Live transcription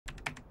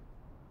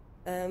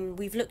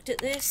We've looked at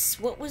this.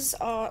 What was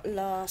our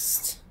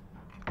last?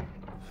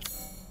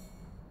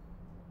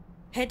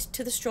 Head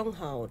to the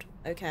stronghold.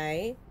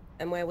 Okay.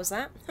 And where was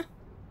that?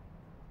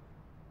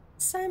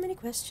 So many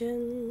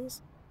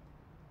questions.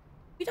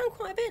 We've done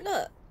quite a bit,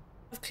 look.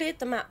 I've cleared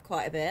the map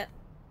quite a bit.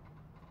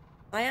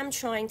 I am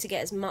trying to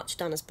get as much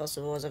done as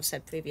possible, as I've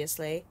said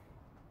previously.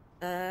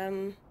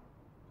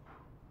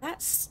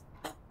 That's...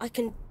 I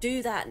can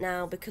do that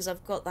now because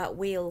I've got that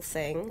wheel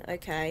thing.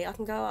 Okay, I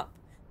can go up.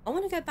 I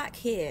want to go back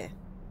here.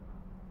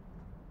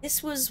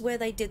 This was where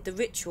they did the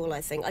ritual,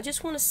 I think. I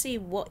just want to see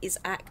what is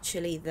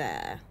actually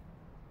there.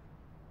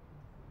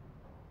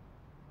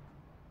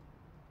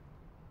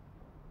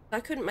 I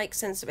couldn't make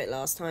sense of it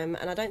last time,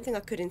 and I don't think I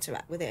could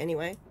interact with it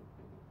anyway.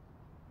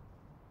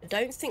 I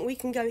don't think we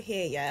can go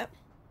here yet.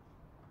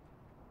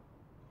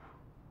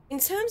 In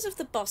terms of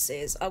the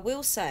bosses, I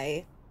will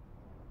say...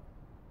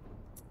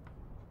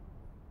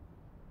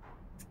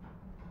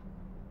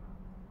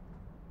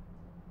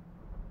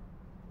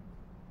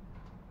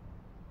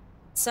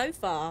 So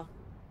far,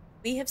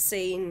 we have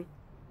seen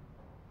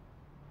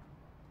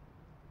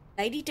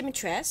Lady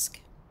Dimitrescu,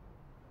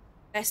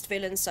 best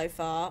villain so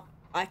far.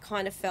 I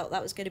kind of felt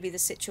that was going to be the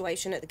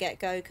situation at the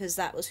get-go because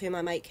that was who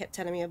my mate kept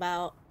telling me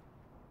about.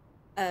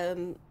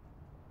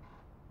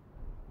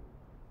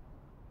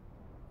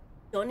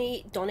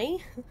 Donnie?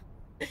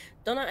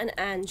 Donna and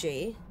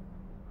Angie.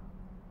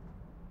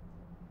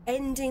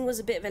 Ending was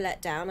a bit of a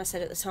letdown, I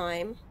said at the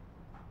time.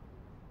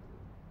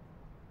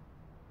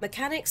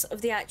 Mechanics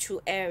of the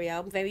actual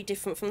area, very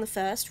different from the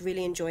first.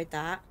 Really enjoyed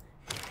that.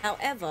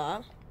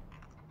 However...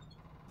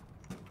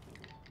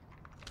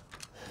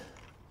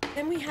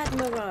 Then we had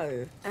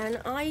Moreau,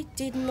 and I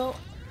did not...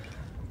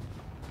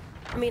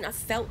 I mean, I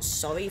felt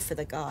sorry for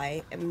the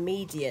guy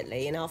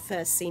immediately in our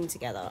first scene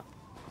together.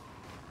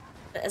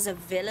 But as a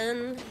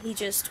villain, he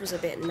just was a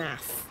bit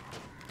naff.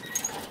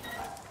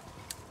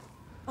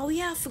 Oh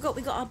yeah, I forgot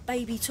we got our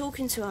baby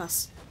talking to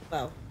us.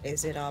 Well,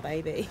 is it our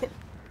baby?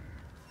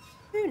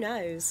 Who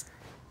knows?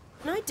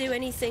 Can I do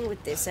anything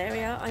with this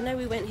area? I know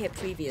we went here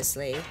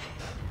previously.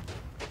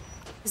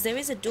 Because there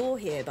is a door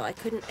here, but I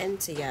couldn't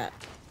enter yet.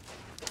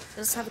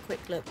 Let's have a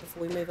quick look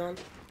before we move on.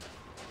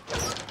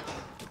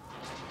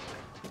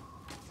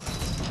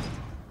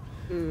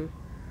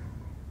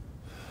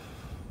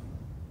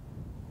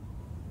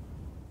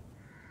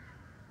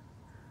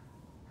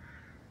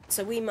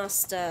 So we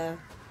must come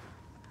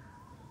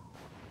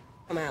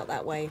out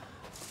that way.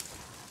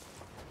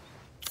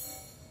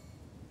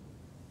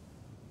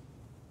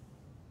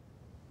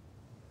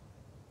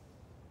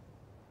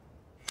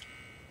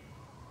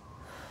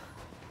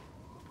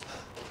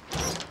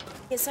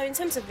 Yeah, so in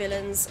terms of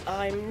villains,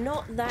 I'm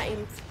not that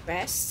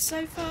impressed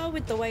so far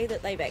with the way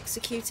that they've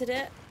executed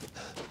it.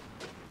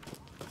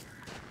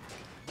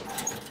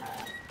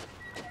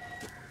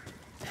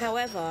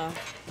 However,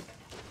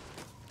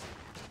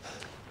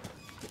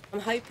 I'm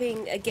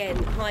hoping, again,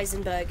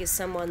 Heisenberg is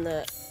someone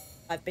that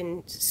I've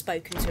been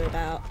spoken to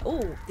about.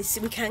 Oh,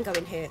 we can go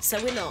in here,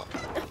 so we're not.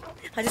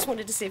 I just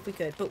wanted to see if we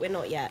could, but we're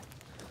not yet.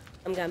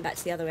 I'm going back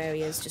to the other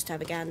areas just to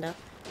have a gander.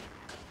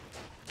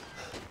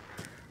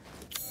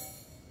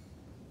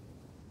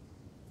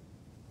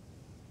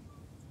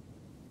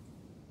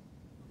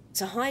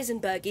 So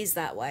Heisenberg is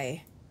that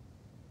way.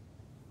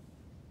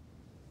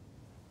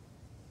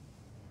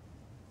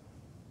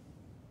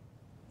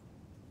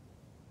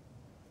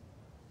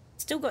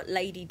 Still got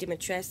Lady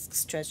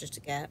Dimitrescu's treasure to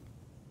get.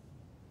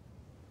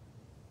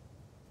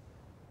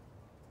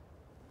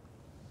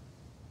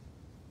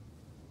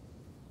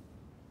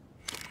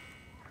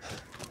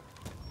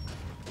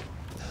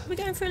 We're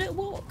going for a little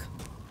walk.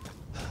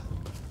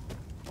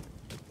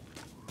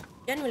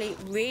 Generally,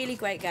 really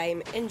great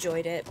game,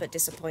 enjoyed it, but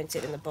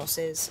disappointed in the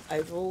bosses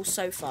overall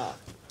so far.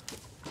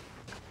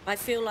 I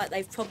feel like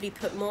they've probably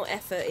put more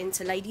effort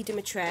into Lady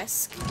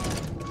Dimitrescu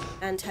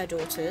and her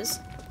daughters,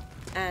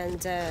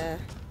 and how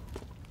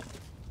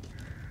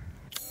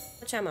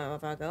much ammo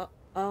have I got?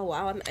 Oh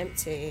wow, I'm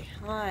empty.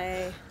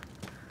 Hi,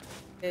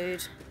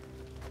 dude.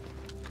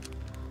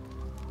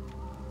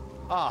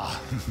 Ah,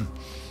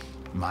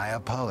 my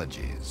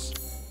apologies.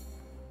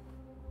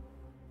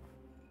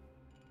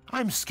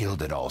 I'm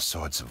skilled at all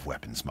sorts of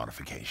weapons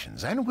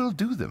modifications, and will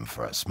do them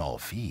for a small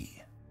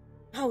fee.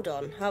 Hold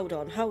on.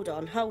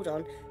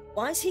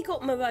 Why has he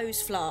got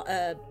Moreau's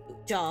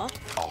jar?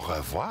 Au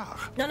revoir.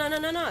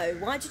 No.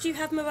 Why did you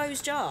have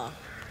Moreau's jar?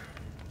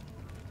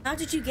 How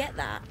did you get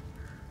that?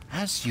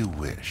 As you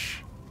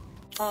wish.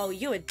 Oh,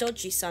 you're a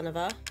dodgy son of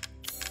a...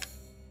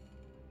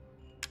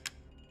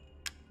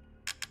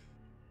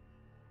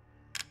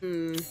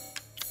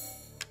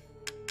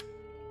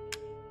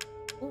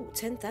 Ooh,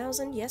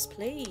 10,000? Yes,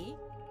 please.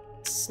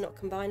 It's not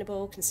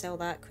combinable. Can sell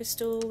that.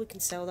 Crystal, we can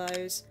sell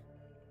those.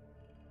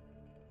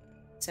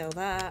 Sell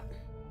that.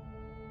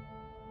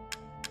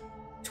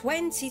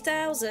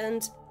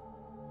 20,000!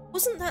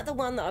 Wasn't that the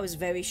one that I was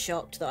very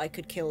shocked that I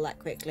could kill that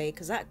quickly?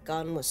 Because that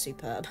gun was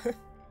superb.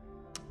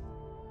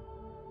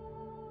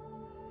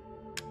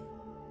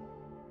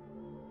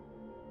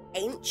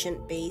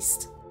 Ancient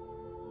beast.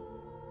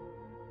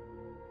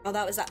 Oh,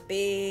 that was that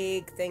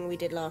big thing we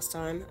did last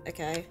time.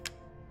 Okay.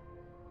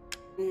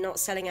 Not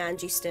selling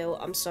Angie still.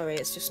 I'm sorry,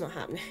 it's just not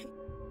happening.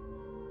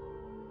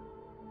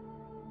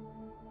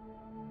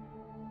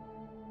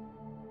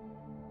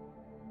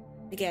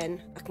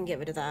 Again, I can get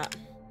rid of that.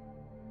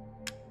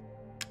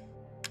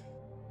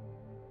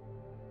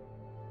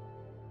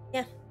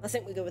 Yeah, I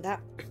think we're good with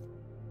that.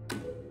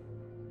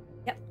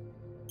 Yep.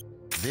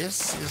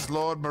 This is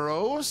Lord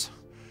Moreau's?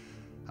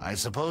 I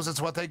suppose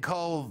it's what they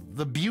call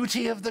the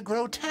beauty of the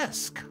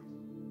grotesque.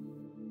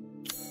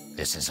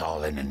 This is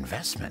all an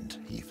investment,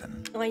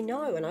 Ethan. I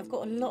know, and I've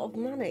got a lot of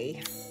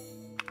money.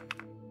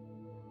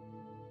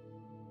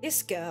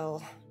 This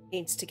girl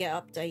needs to get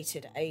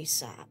updated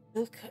ASAP.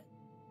 Look,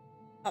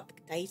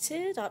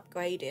 updated?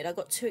 Upgraded. I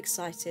got too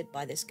excited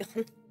by this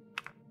gun.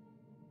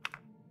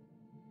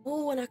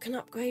 Oh, and I can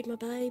upgrade my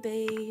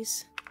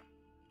babies.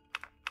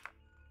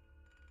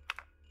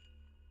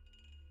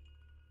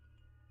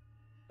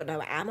 Got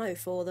no ammo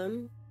for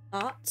them,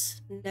 but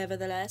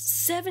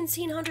nevertheless,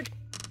 1,700.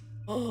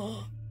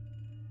 Oh.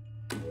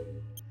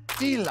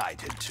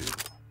 Delighted to.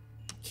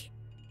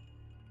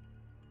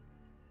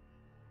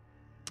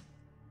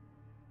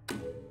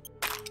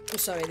 I'm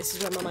sorry, this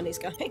is where my money's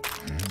going.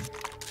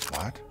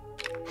 What?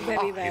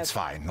 Very rare. It's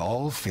fine,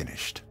 all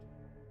finished.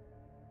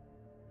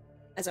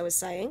 As I was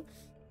saying,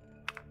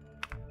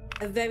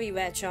 a very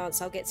rare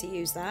chance I'll get to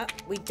use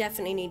that. We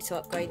definitely need to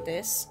upgrade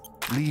this.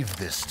 Leave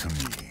this to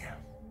me.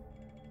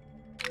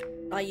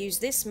 I use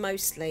this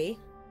mostly.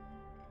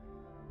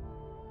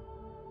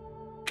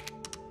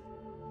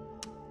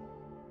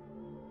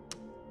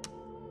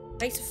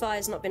 Rate of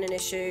fire's not been an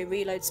issue.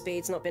 Reload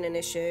speed's not been an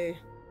issue.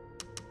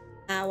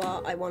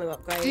 Power, I want to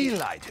upgrade.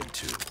 Delighted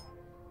to.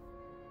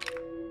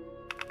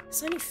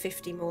 It's only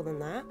 50 more than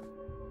that.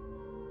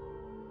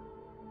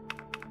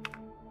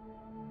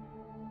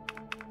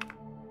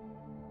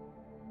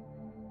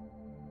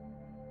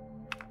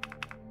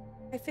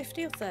 Okay,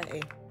 50 or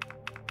 30?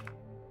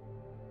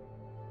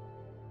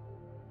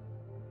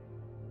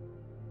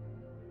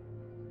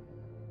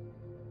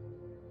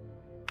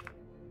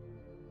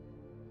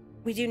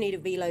 We do need a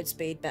reload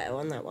speed better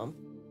on that one.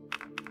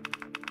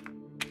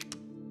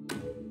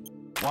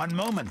 1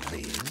 moment,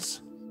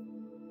 please.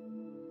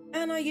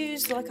 And I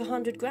used like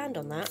 100 grand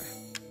on that.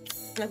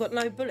 And I've got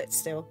no bullets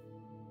still.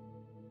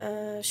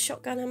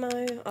 Shotgun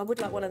ammo. I would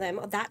like one of them.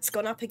 Oh, that's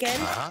gone up again.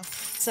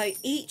 So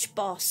each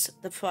boss,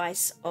 the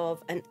price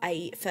of an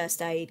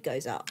first aid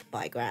goes up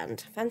by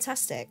 £1,000.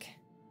 Fantastic.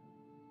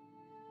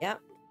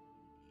 Yep.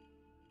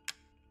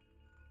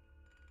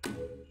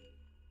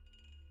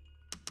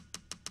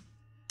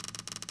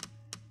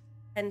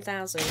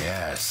 $10,000.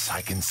 Yes,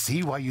 I can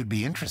see why you'd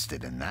be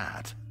interested in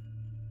that.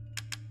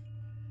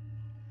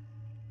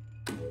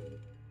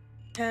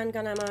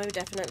 Handgun ammo,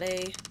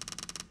 definitely.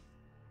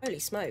 Holy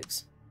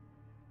smokes.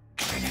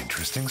 An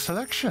interesting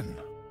selection.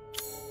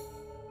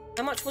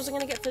 How much was I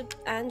going to get for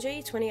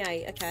Angie? 28.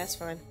 Okay, that's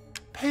fine.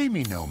 Pay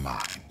me no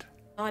mind.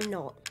 I'm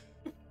not.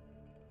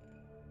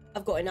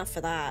 I've got enough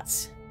for that.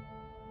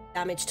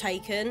 Damage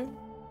taken?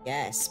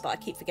 Yes, but I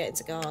keep forgetting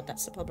to guard.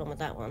 That's the problem with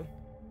that one.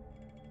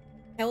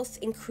 Health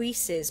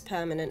increases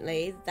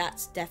permanently.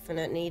 That's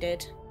definite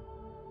needed.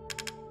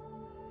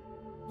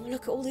 Oh,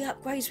 look at all the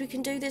upgrades we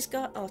can do this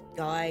guy. Oh,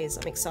 guys,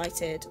 I'm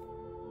excited.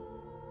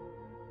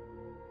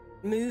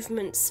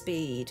 Movement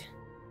speed.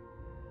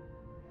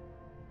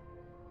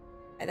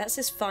 Okay, that's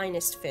his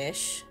finest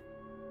fish.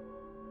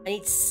 I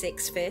need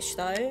 6 fish,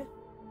 though.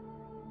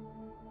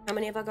 How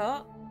many have I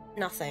got?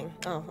 Nothing.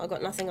 Oh, I've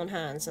got nothing on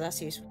hand, so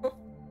that's useful.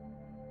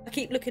 I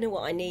keep looking at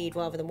what I need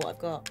rather than what I've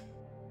got.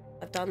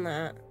 I've done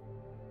that.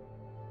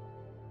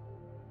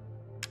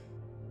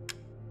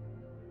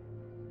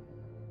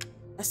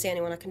 That's the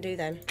only one I can do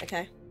then.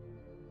 Okay.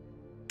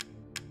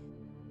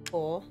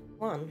 4,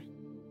 1.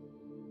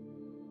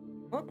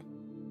 What?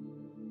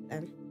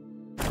 Then.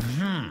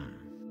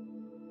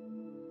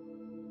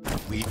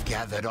 We've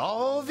gathered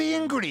all the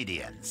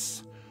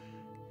ingredients.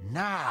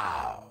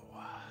 Now.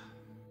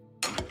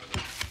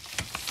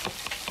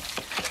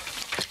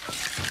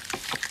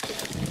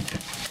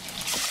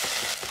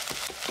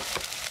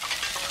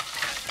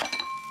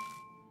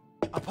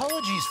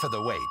 Apologies for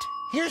the wait.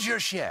 Here's your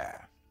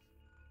share.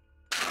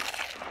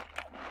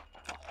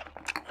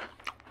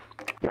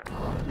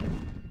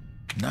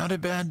 Not a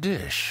bad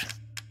dish.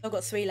 I've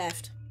got 3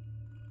 left.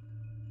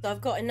 So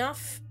I've got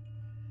enough.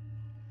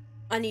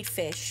 I need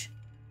fish.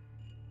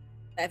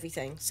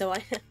 Everything. So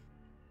I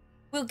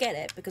will get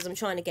it because I'm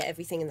trying to get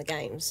everything in the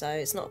game, so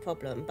it's not a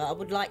problem. But I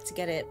would like to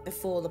get it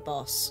before the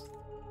boss.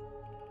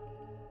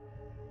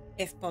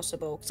 If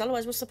possible. Because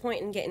otherwise, what's the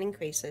point in getting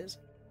increases?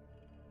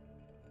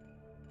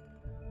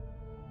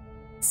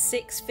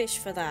 6 fish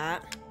for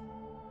that.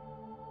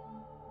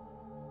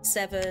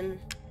 7.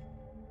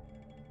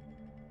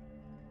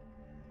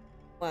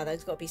 Wow,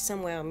 there's got to be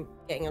somewhere I'm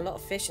getting a lot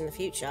of fish in the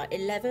future.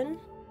 11.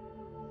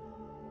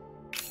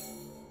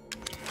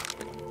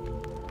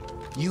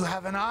 You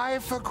have an eye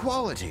for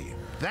quality.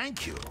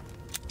 Thank you.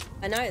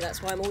 I know,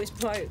 that's why I'm always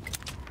broke.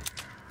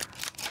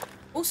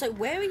 Also,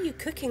 where are you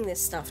cooking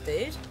this stuff,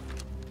 dude?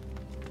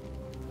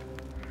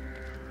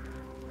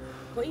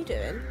 What are you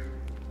doing?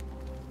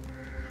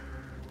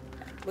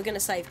 We're gonna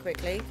save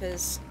quickly,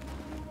 because...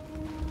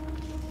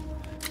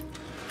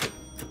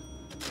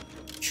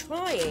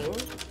 Trying...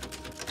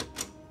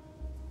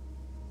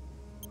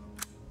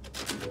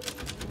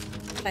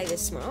 Play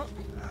this smart.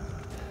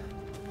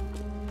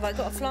 Have I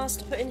got a flask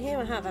to put in here?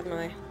 I have, haven't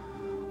I?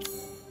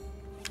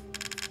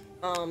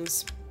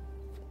 Arms.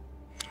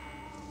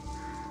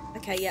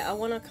 Okay, yeah, I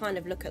want to kind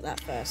of look at that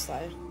first,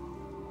 though.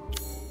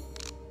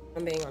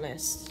 I'm being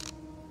honest.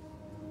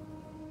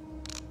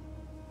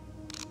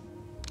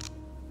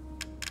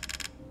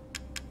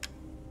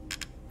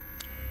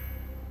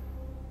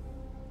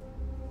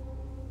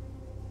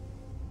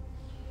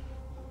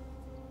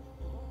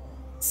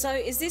 So,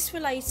 is this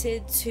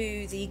related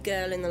to the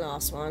girl in the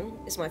last one?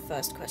 Is my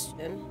first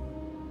question.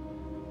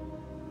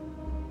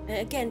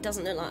 It again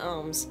doesn't look like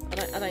arms.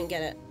 I don't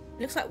get it.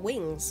 It looks like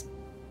wings.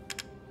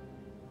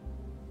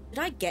 Did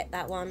I get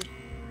that one?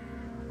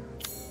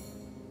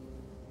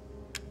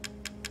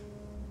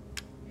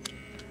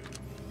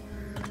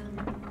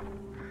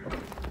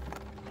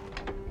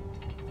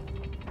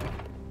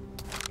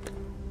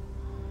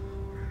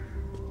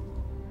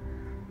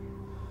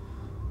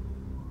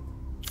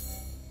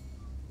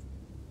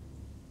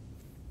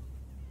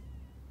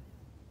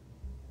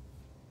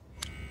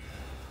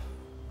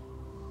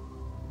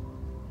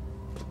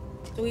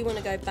 Do we want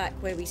to go back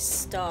where we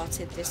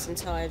started this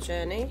entire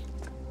journey?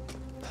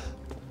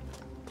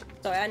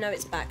 Sorry, I know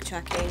it's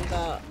backtracking,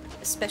 but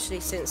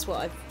especially since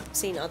what I've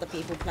seen other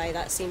people play,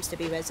 that seems to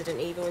be Resident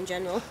Evil in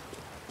general.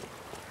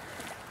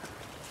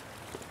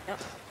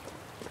 Yep.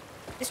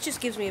 This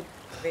just gives me a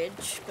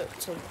bridge, but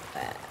to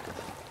where?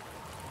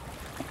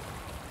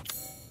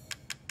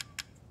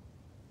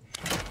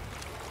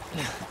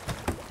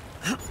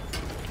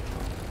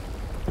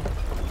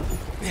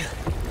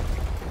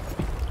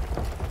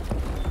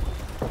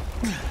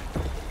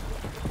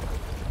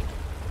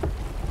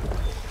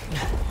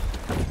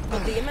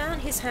 The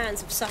amount his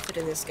hands have suffered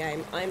in this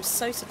game, I am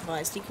so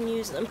surprised he can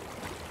use them.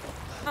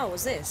 Oh,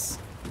 what's this?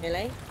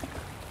 Really?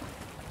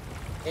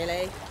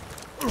 Really?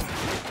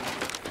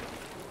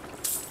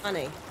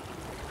 Honey.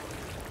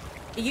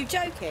 Are you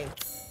joking?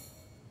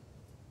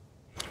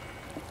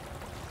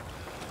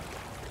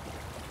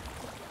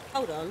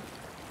 Hold on.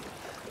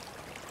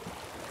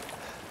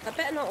 I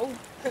better not all...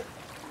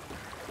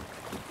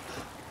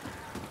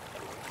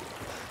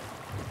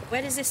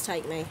 Where does this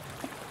take me?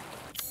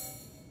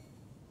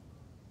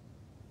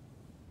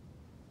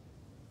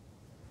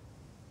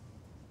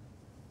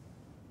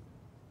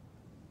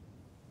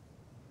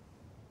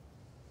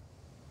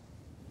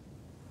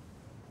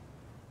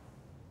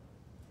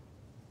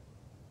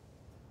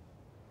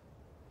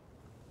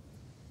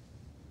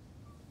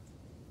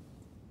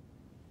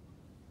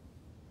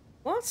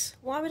 What?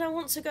 Why would I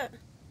want to go?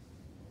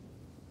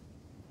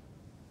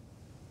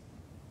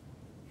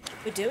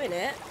 We're doing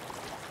it,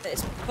 but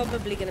it's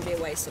probably going to be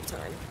a waste of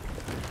time.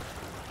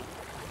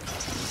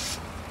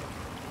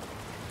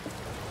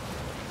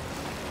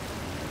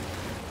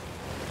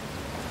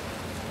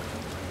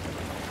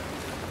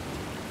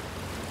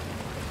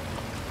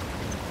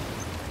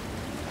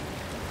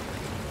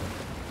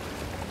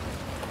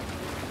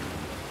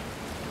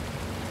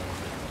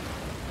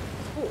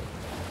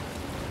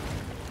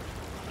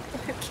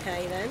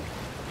 Okay then.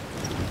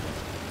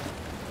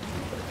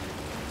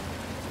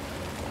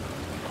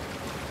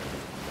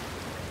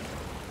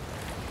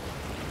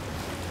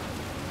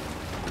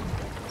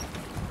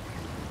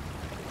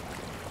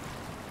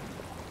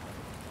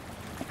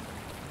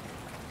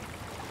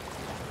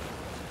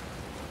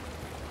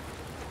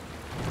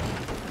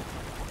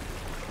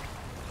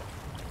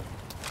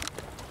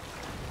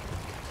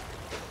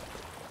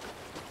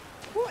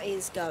 What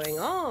is going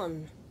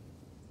on?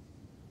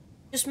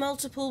 Just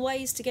multiple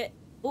ways to get...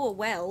 Oh,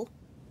 well.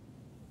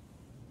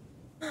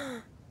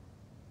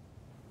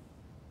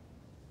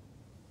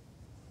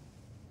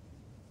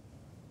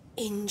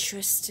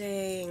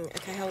 Interesting.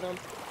 Okay, hold on.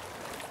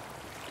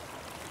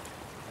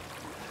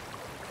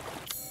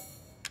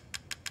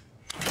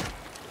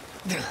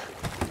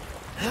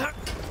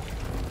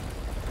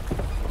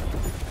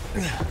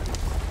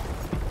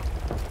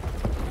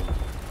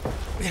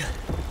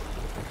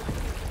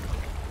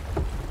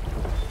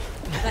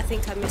 I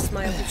think I missed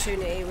my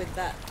opportunity with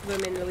that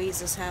room in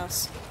Louisa's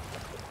house.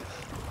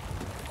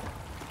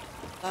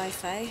 Bye,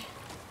 Faye.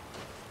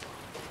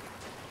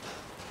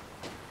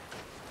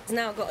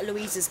 Now I've got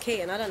Louisa's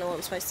key and I don't know what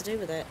I'm supposed to do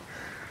with it.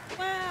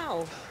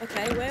 Wow.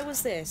 Okay, where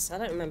was this? I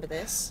don't remember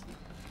this.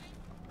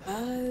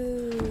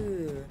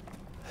 Oh.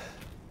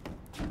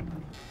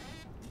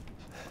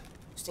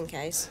 Just in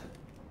case.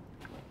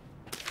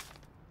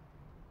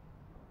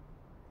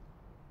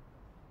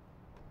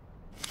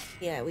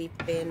 Yeah, we've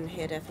been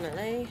here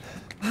definitely.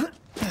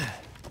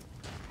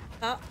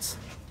 Cut.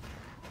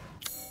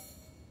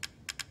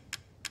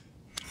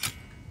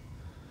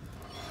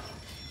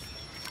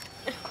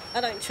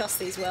 I don't trust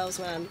these wells,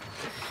 man.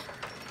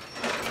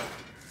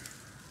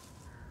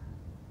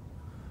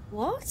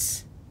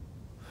 What?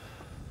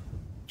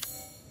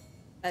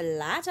 A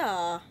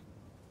ladder.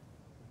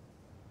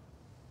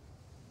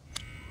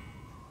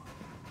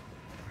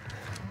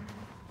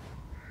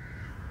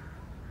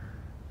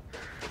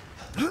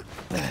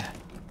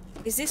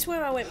 Is this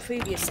where I went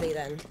previously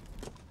then?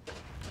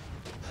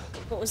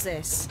 What was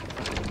this?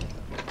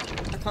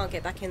 I can't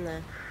get back in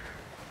there.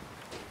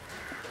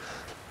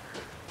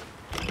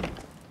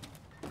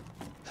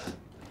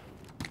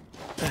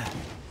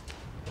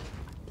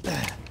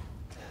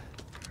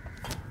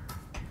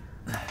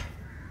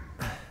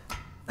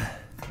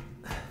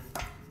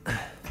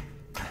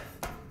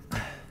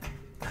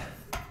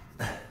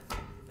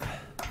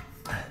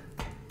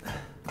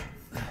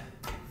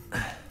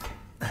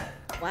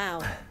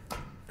 Wow.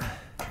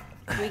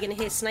 We're gonna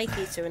hear Snake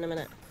Eater in a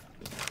minute.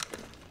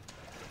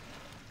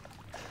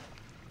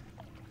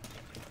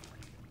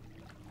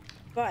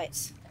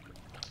 Right.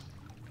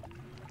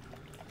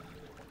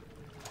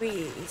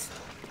 Breathe.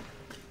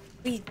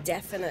 We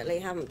definitely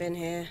haven't been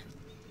here.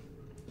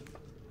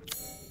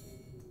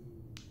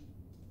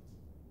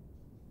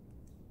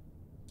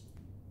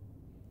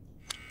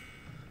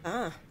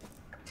 Ah.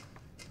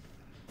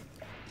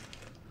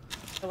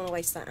 Don't want to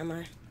waste that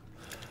ammo.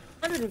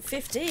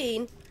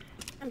 115?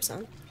 Damn,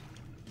 son.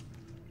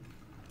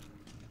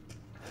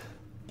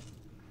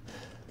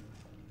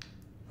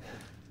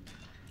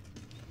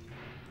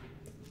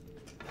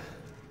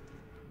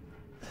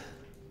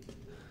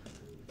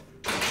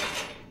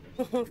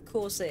 Of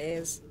course it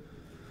is.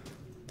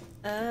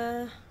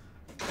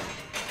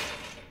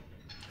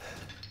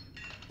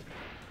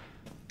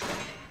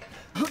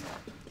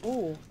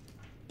 Ooh.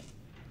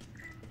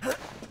 I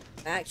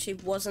actually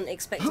wasn't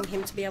expecting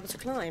him to be able to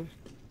climb.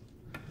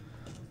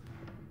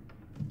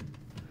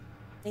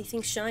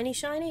 Anything shiny,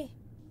 shiny?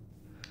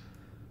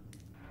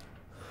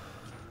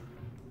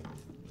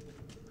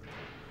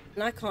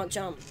 And I can't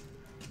jump.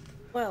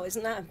 Well,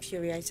 isn't that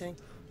infuriating?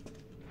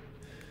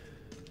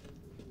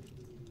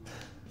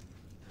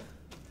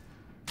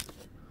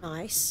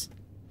 Nice.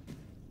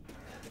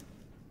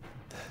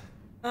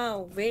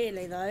 Oh,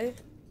 really though?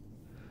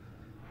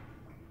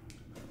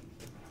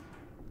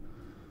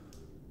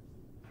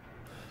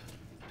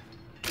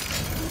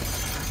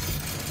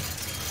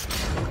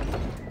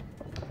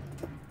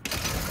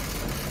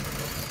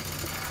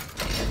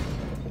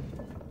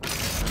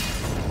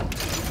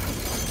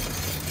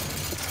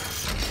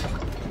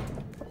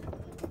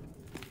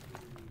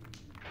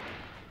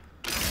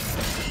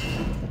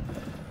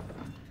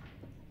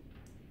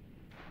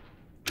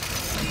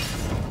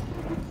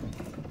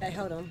 Okay,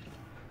 hold on.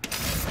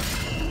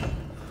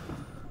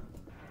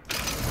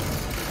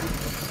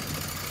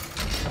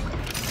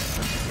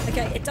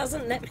 Okay, it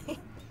doesn't let me.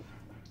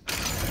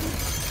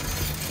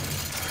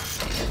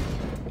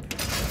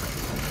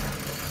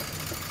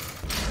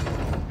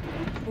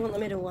 I want the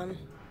middle one.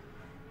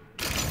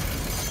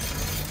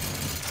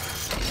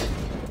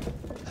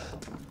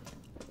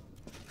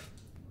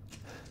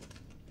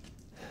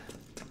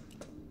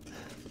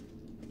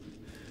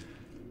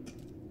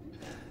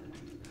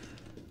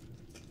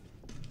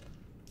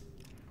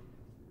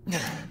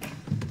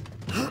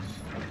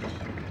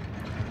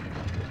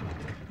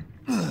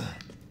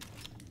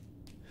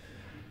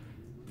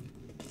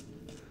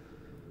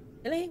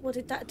 Really? What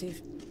did that do?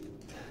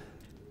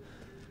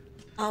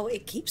 Oh,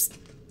 it keeps...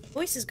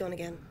 Voice is gone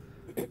again.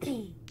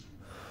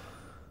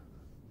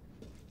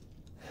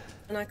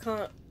 And I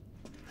can't...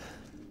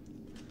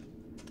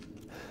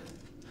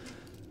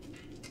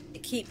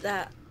 keep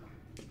that...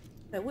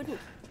 I wouldn't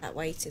keep that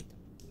weighted.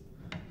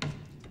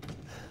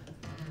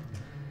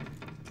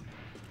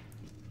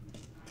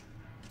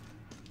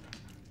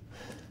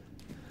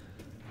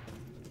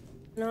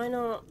 Can I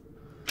not...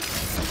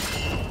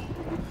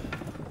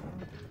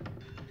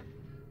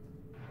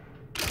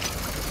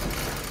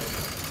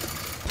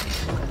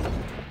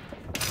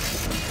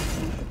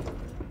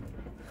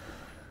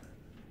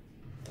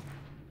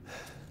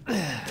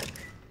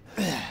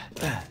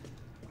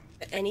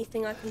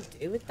 anything I can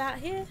do with that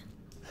here?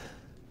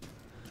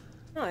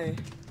 No.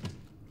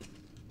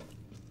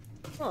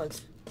 Odd.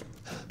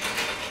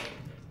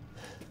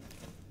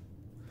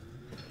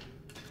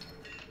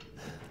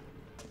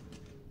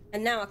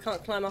 And now I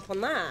can't climb up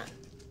on that.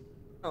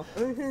 Oh.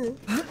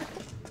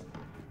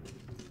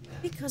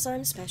 Because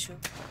I'm special.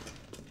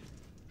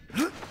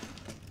 So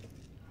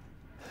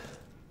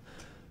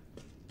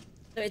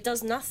it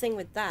does nothing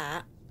with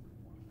that.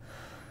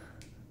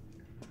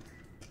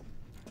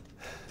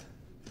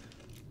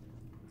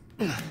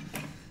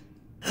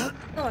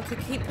 Oh, I could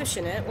keep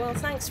pushing it. Well,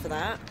 thanks for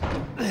that.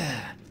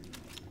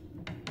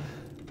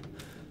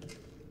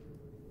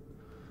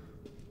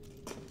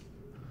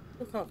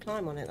 Still can't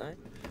climb on it though.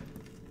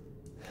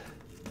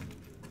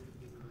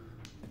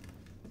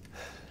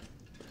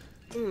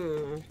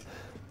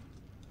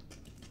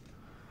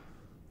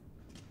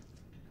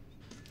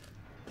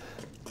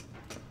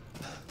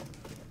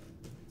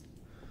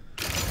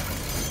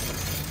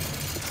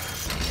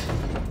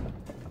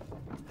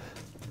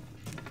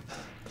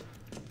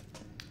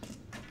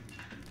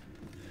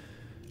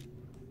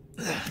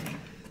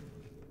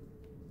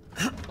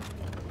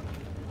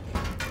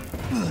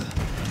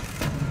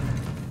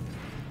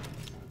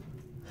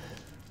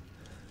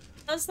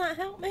 Does that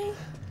help me?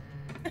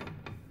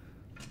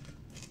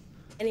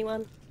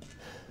 Anyone?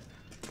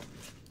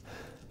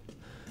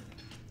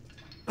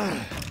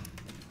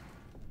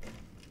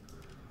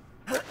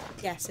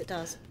 Yes, it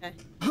does. Okay.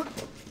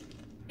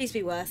 Please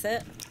be worth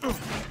it. Are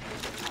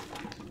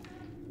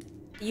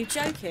you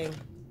joking?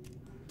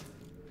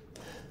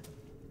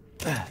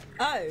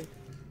 Oh.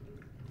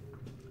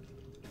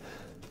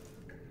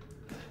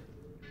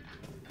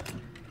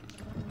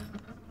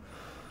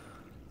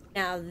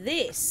 Now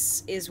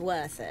this is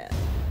worth it.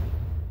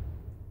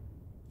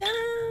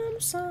 Damn,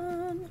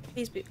 son.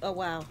 Please be... Oh,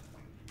 wow.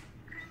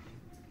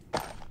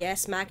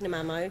 Yes, magnum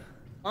ammo.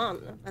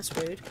 One. That's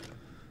rude.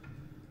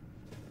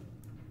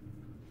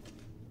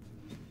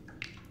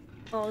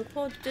 Oh,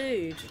 poor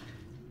dude.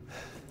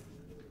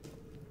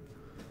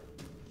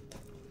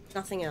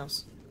 Nothing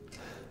else.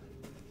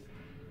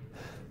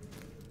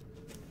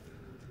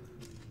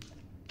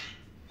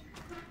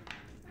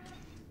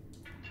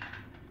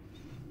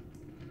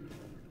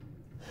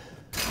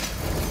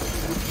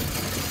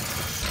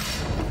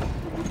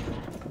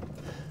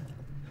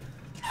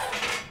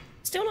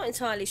 Still not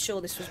entirely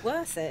sure this was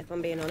worth it, if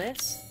I'm being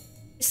honest.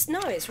 No,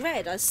 it's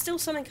red. There's still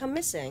something I'm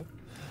missing.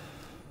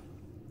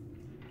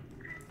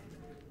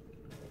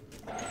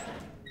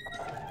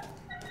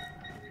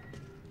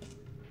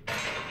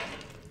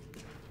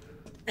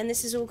 And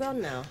this is all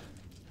gone now.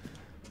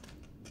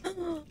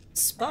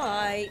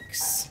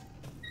 Spikes.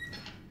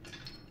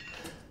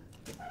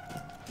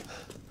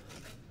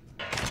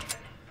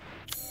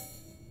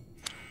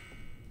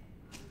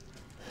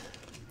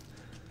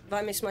 Have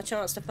I missed my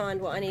chance to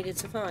find what I needed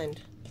to find?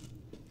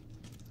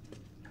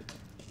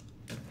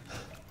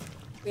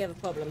 We have a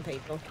problem,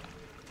 people.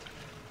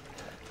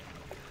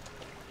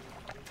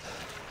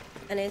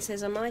 And it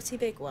says a mighty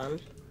big one.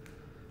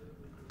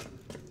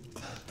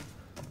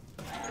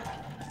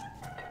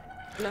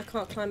 And I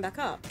can't climb back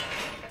up.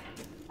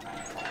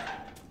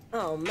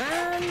 Oh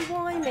man,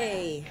 why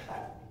me?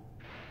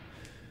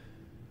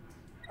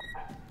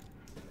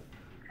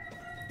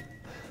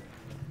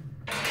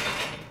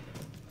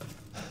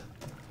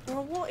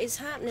 Oh, what is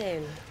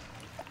happening?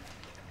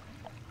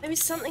 There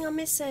is something I'm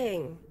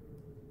missing.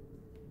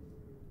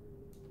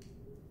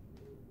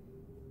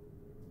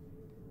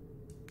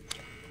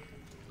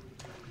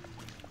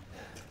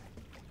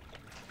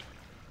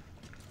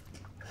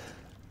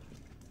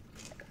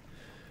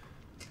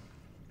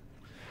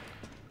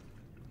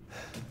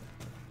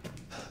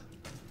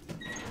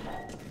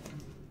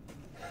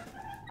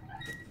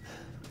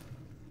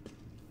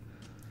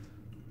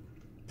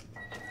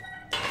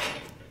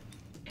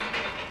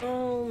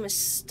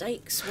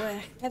 Mistakes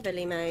were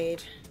heavily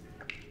made.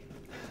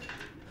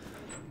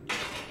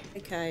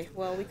 Okay,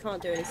 well, we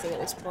can't do anything at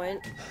this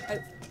point. Oh,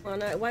 well,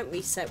 no, it won't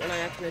reset when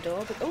I open the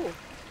door, but oh.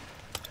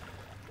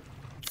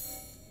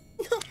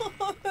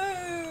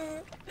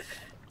 No!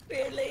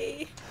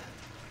 Really?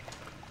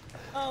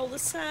 Oh, the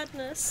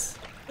sadness.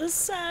 The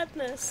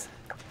sadness.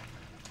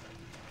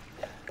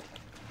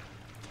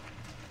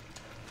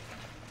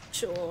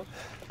 Sure.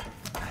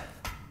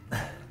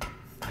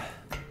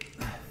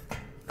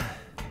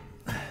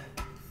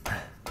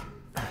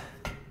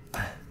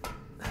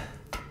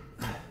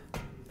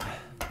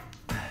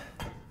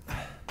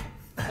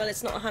 Well,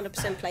 it's not 100%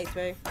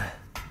 playthrough.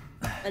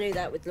 I knew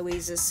that with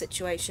Louisa's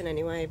situation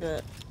anyway,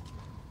 but